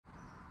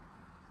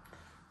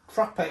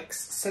Trappex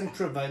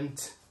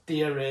Centravent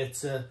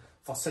Deaerator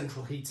for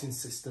central heating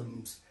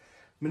systems.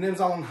 My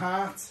name's Alan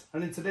Hart,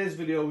 and in today's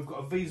video we've got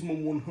a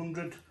Wiesmann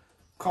 100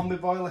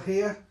 combi boiler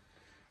here.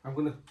 I'm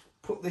going to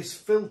put this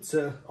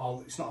filter,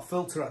 or it's not a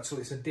filter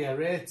actually, it's a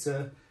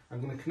deaerator.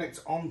 I'm going to connect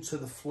it onto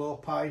the flow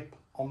pipe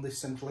on this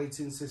central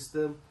heating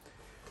system.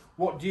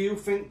 What do you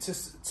think to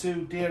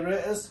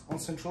deaerators on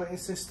central heating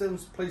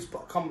systems? Please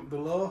put a comment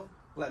below.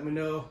 Let me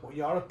know what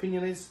your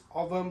opinion is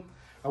of them.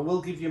 I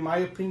will give you my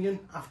opinion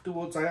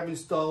afterwards. I have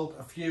installed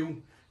a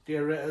few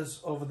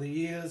deaerators over the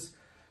years.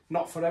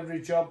 Not for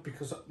every job,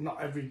 because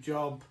not every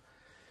job,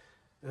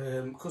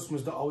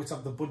 customers don't always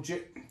have the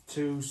budget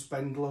to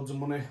spend loads of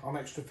money on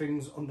extra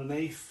things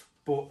underneath.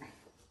 But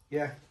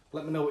yeah,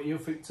 let me know what you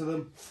think to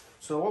them.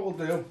 So what we'll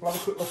do, we'll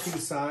have a quick look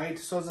inside.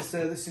 So as I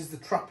say, this is the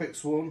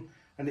Trappex one,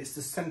 and it's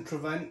the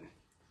Centravent.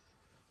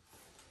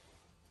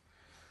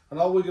 And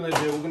all we're going to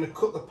do, we're going to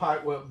cut the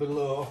pipework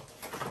below,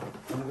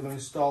 and we're going to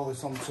install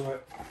this onto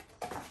it.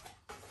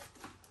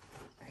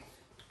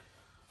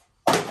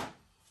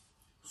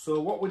 So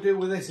what we do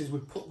with this is we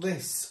put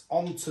this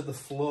onto the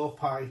flow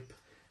pipe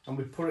and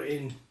we put it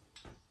in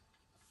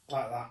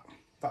like that.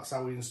 That's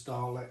how we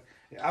install it.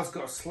 It has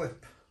got a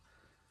slip.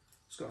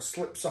 It's got a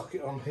slip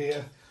socket on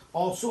here.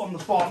 Also on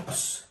the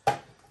box,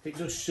 it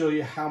does show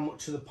you how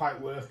much of the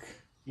pipework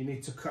you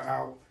need to cut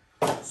out.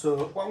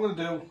 So what I'm going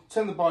to do,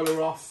 turn the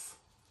boiler off,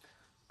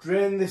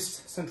 drain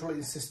this central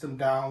heating system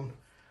down,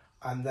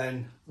 and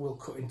then we'll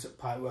cut into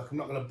pipework. I'm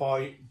not going to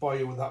bore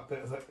you with that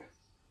bit of it.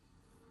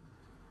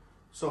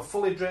 So I've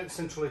fully drained the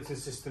central heating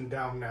system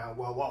down now.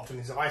 Well, what I've done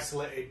is I've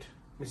isolated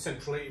my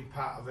central heating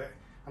part of it,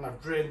 and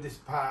I've drained this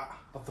part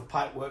of the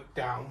pipework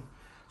down.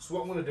 So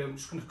what I'm going to do, I'm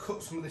just going to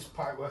cut some of this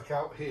pipework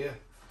out here.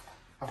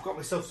 I've got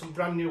myself some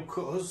brand new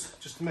cutters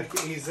just to make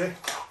it easy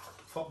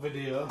for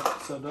video,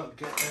 so don't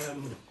get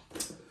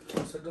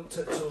so it don't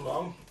take too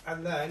long.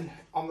 And then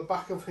on the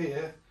back of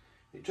here,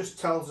 it just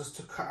tells us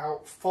to cut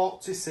out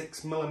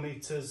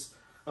 46mm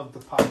of the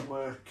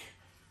pipework.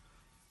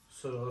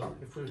 So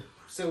if we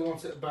say we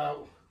want it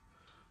about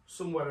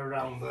somewhere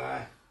around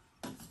there,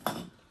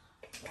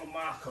 I'll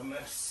mark on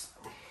this.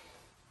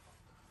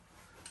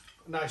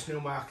 Nice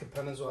new marker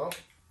pen as well.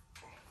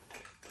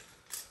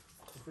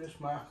 If we just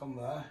mark on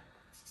there,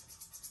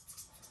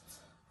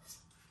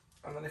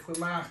 and then if we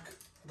mark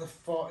the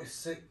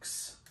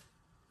 46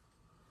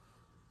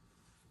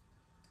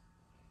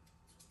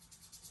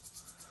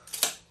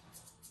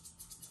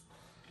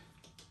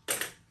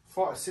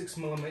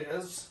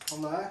 millimeters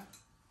on there,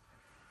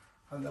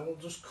 and then we'll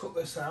just cut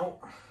this out.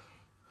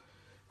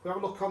 If we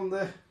have a look on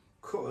the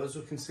cutters,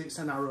 we can see it's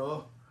an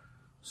arrow,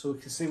 so we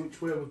can see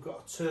which way we've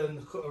got to turn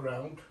the cutter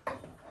around.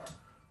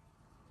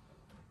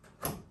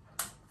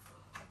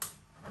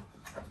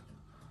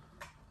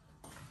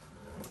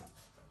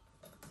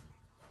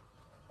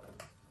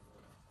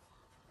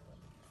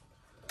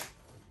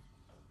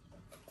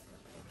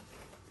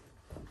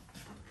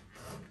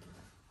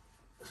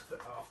 It's a bit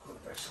awkward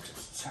this because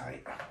it's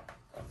tight.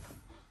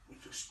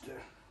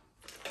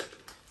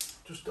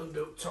 Just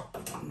undo the top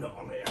nut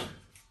on here.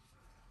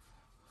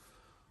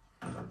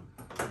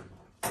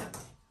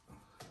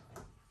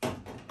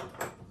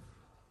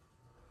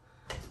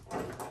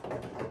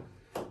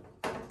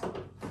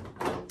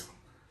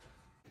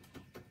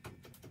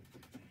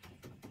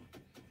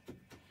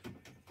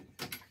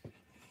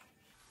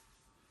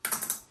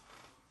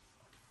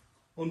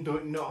 Undo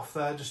it nut off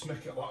there, just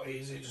make it a lot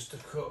easier just to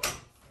cut.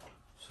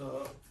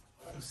 So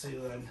you can see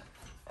then.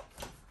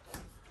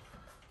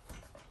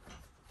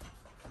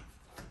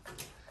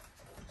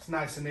 It's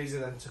nice and easy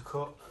then to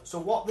cut. So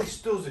what this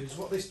does is,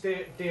 what this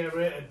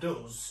deaerator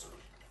does,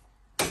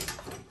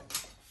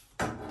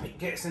 it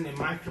gets any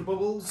micro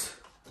bubbles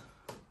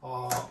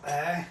or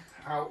air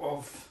out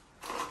of,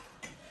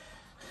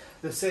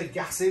 they say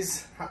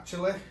gases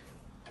actually,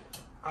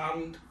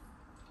 and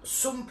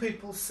some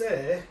people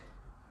say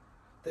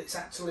that it's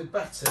actually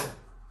better,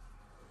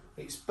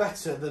 it's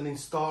better than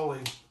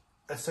installing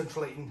a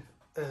central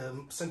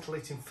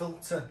heating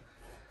filter.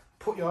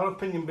 Put your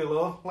opinion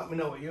below, let me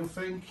know what you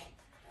think.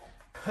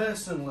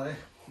 Personally,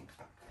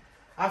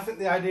 I think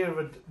the idea of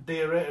a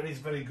deaerator is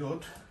very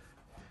good.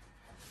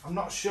 I'm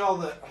not sure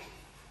that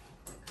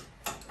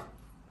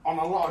on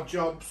a lot of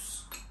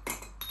jobs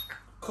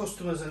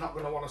customers are not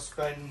going to want to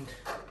spend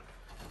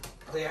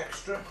the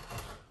extra,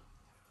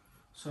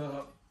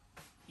 so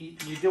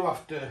you do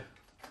have to,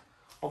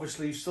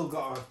 obviously you've still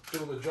got to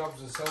do the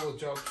jobs and sell the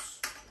jobs.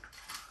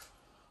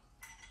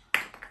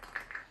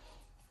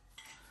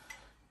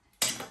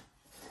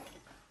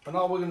 And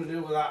all we're going to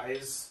do with that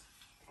is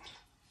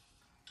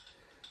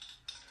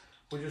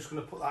we're just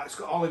going to put that, it's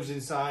got olives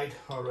inside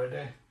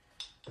already,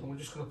 and we're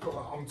just going to put that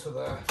onto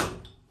there.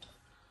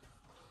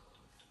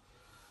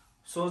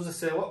 So as I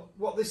say,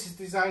 what this is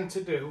designed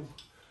to do,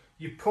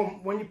 you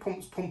pump, when your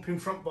pump's pumping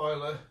front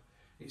boiler,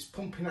 it's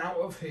pumping out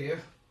of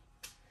here,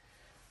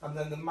 and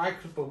then the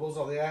micro bubbles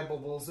or the air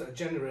bubbles that are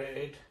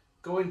generated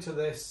go into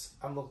this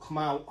and they'll come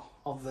out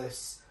of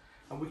this,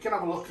 and we can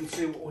have a look and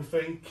see what we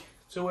think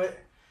to it.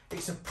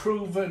 It's a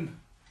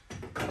proven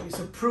It's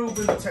a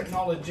proven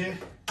technology.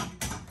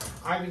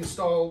 I've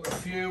installed a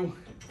few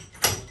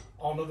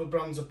on other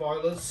brands of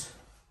boilers.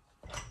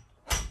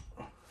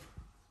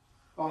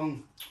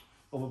 On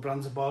other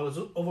brands of boilers,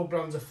 other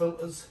brands of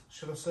filters,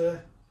 should I say.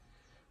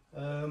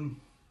 And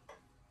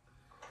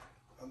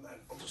then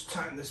I'll just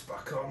tighten this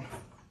back on.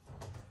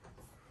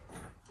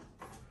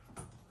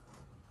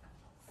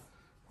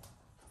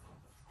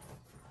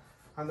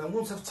 And then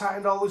once I've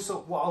tightened all this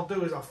up, what I'll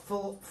do is I'll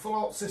full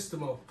out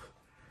system up,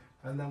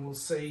 and then we'll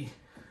see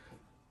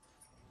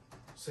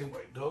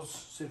what it does.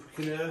 See if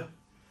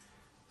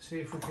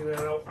we can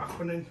hear out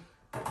happening.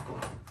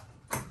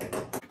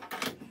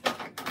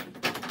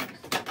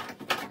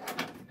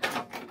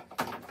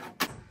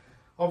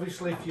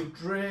 Obviously, if you've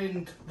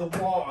drained the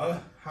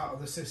water out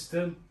of the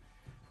system,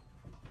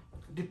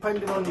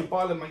 depending on your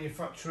boiler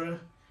manufacturer,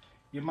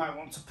 you might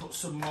want to put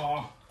some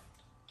more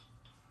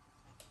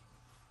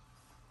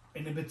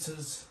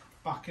inhibitors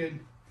back in.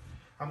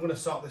 I'm going to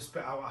sort this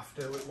bit out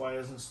after with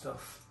wires and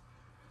stuff,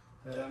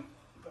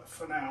 but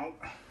for now,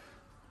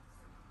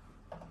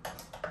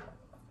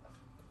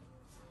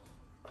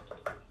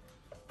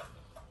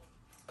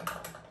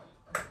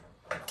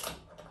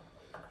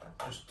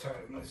 just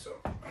tighten this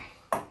up.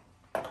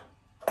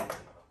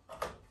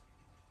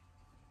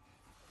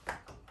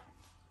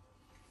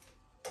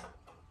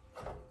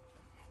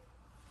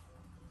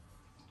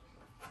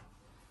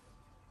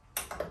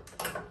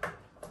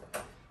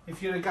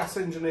 If you're a gas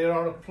engineer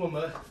or a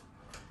plumber,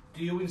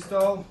 do you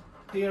install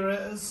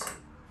deaerators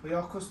for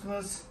your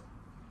customers?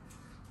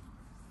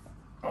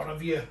 Or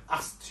have you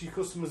asked your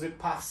customers in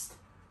past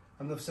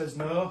and they've said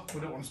no,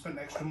 we don't want to spend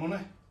extra money?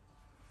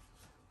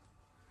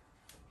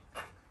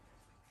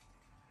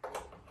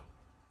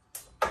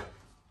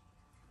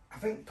 I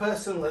think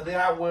personally they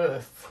are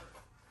worth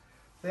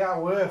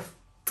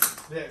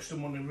the extra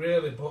money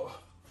really, but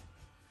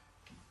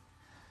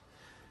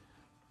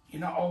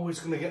you're not always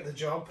going to get the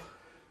job,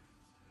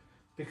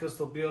 because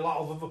there'll be a lot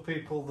of other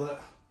people that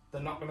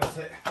they're not going to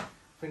take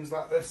things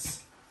like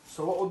this.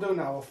 So what we'll do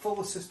now, we'll fill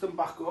the system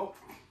back up.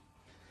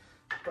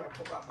 Better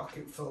put that back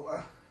in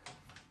filter,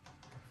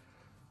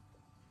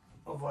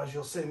 otherwise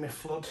you'll see me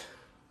flood.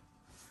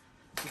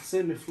 You'll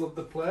see me flood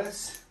the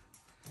place.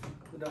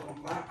 We don't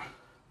want that.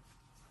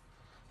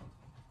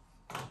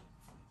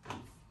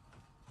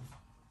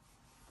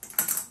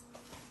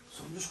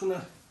 So I'm just going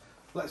to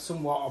let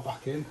some water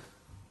back in.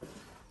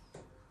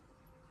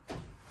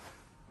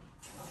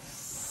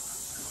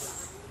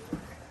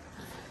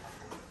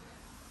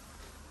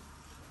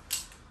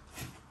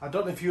 I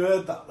don't know if you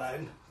heard that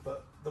then,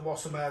 but there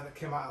was some air that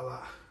came out of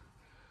that.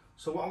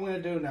 So what I'm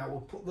going to do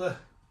now,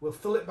 we'll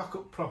fill it back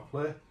up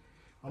properly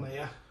on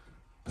here.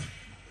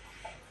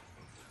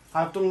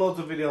 I've done loads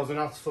of videos on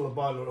how to fill a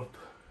boiler up.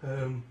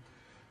 I'm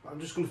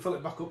just going to fill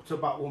it back up to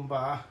about 1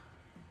 bar.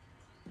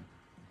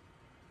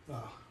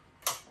 Oh,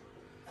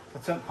 I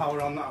turn power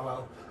on, that'll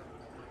help.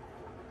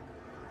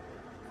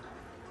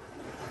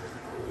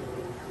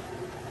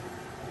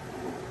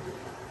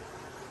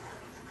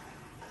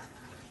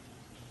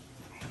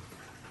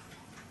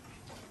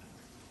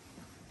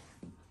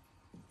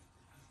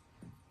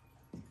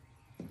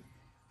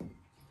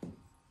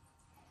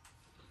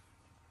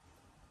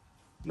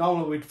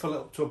 Normally we'd fill it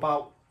up to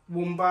about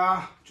 1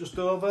 bar, just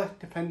over,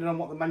 depending on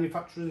what the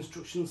manufacturer's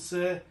instructions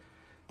say.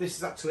 This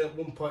is actually at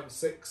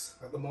 1.6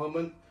 at the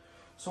moment.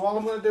 So all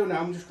I'm going to do now,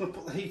 I'm just going to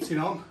put the heating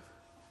on.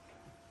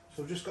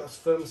 So I've just got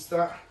this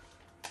thermostat.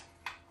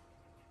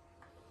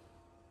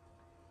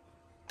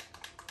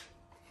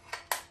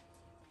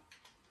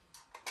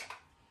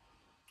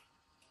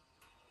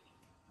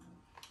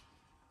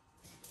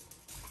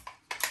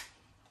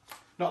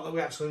 Not that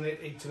we actually need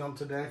heating on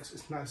today, because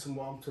it's nice and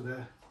warm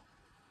today.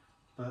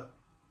 But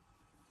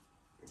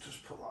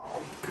just put that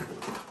on.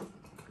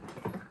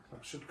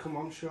 That should come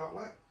on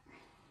shortly.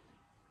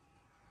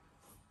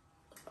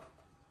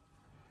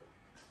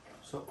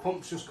 So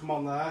pump's just come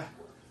on there.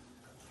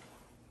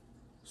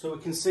 So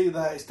we can see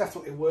there it's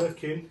definitely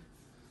working.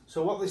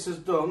 So what this has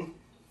done,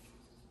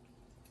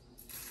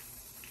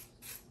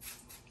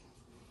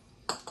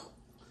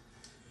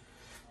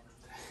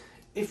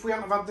 if we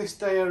hadn't have had this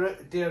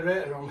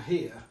deaerator on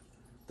here,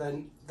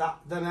 then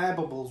air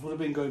bubbles would have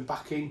been going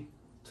back in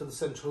to the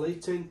central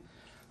heating,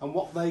 and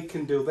what they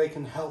can do, they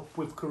can help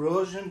with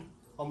corrosion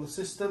on the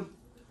system.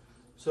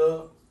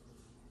 So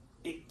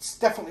it's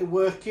definitely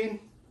working.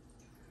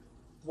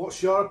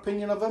 What's your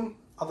opinion of them?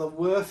 Are they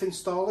worth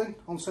installing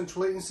on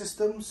central heating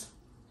systems?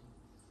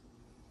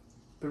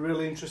 Be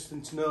really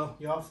interesting to know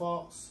your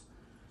thoughts.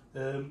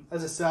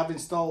 As I say, I've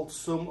installed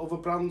some other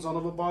brands on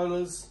other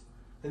boilers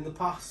in the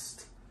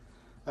past,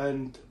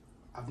 and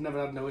I've never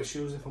had no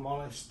issues, if I'm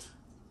honest.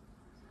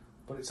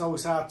 But it's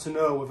always hard to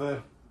know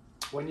whether,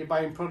 when you're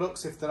buying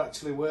products, if they're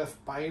actually worth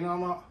buying or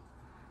not.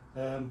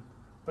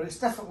 But it's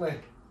definitely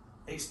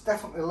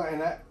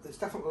letting air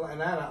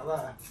out of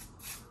there.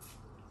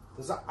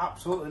 There's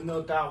absolutely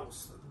no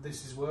doubts that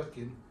this is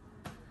working.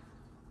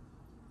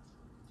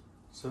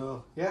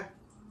 So yeah.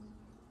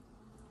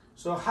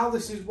 So how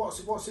this is,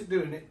 what's it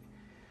doing?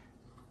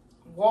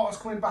 water's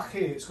coming back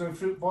here, it's going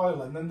through the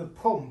boiler, and then the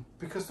pump,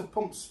 because the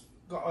pump's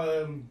got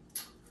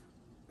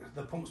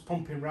the pump's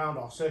pumping round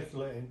or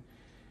circulating,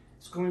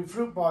 it's going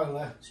through the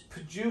boiler, it's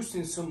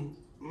producing some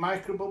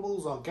micro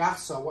bubbles or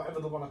gas or whatever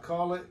they want to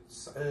call it.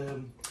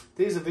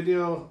 There's a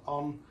video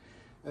on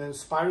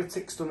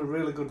Spiritic's done a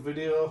really good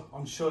video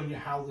on showing you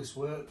how this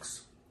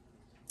works.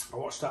 I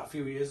watched that a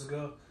few years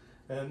ago,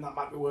 and that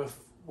might be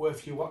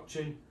worth you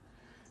watching.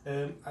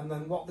 And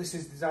then what this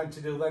is designed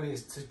to do then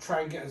is to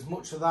try and get as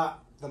much of that,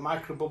 the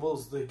micro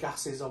bubbles, the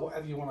gases or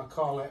whatever you want to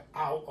call it,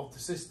 out of the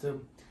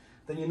system.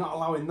 Then you're not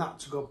allowing that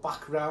to go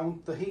back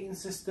around the heating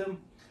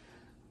system.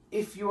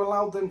 If you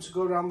allow them to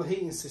go around the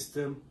heating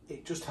system,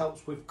 it just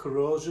helps with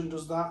corrosion,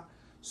 does that?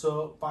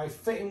 So by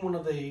fitting one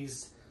of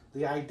these,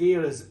 the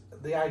idea is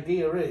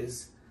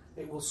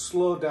it will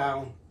slow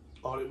down,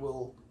 or it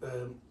will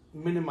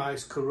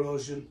minimise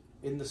corrosion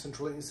in the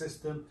central heating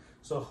system.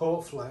 So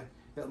hopefully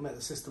it'll make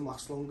the system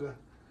last longer.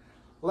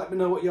 Let me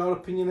know what your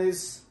opinion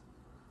is.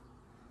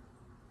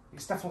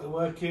 It's definitely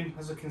working,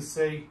 as you can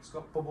see. It's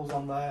got bubbles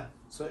on there,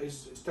 so it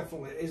is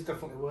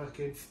definitely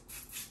working.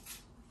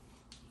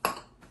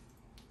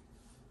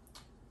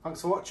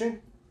 Thanks for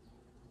watching.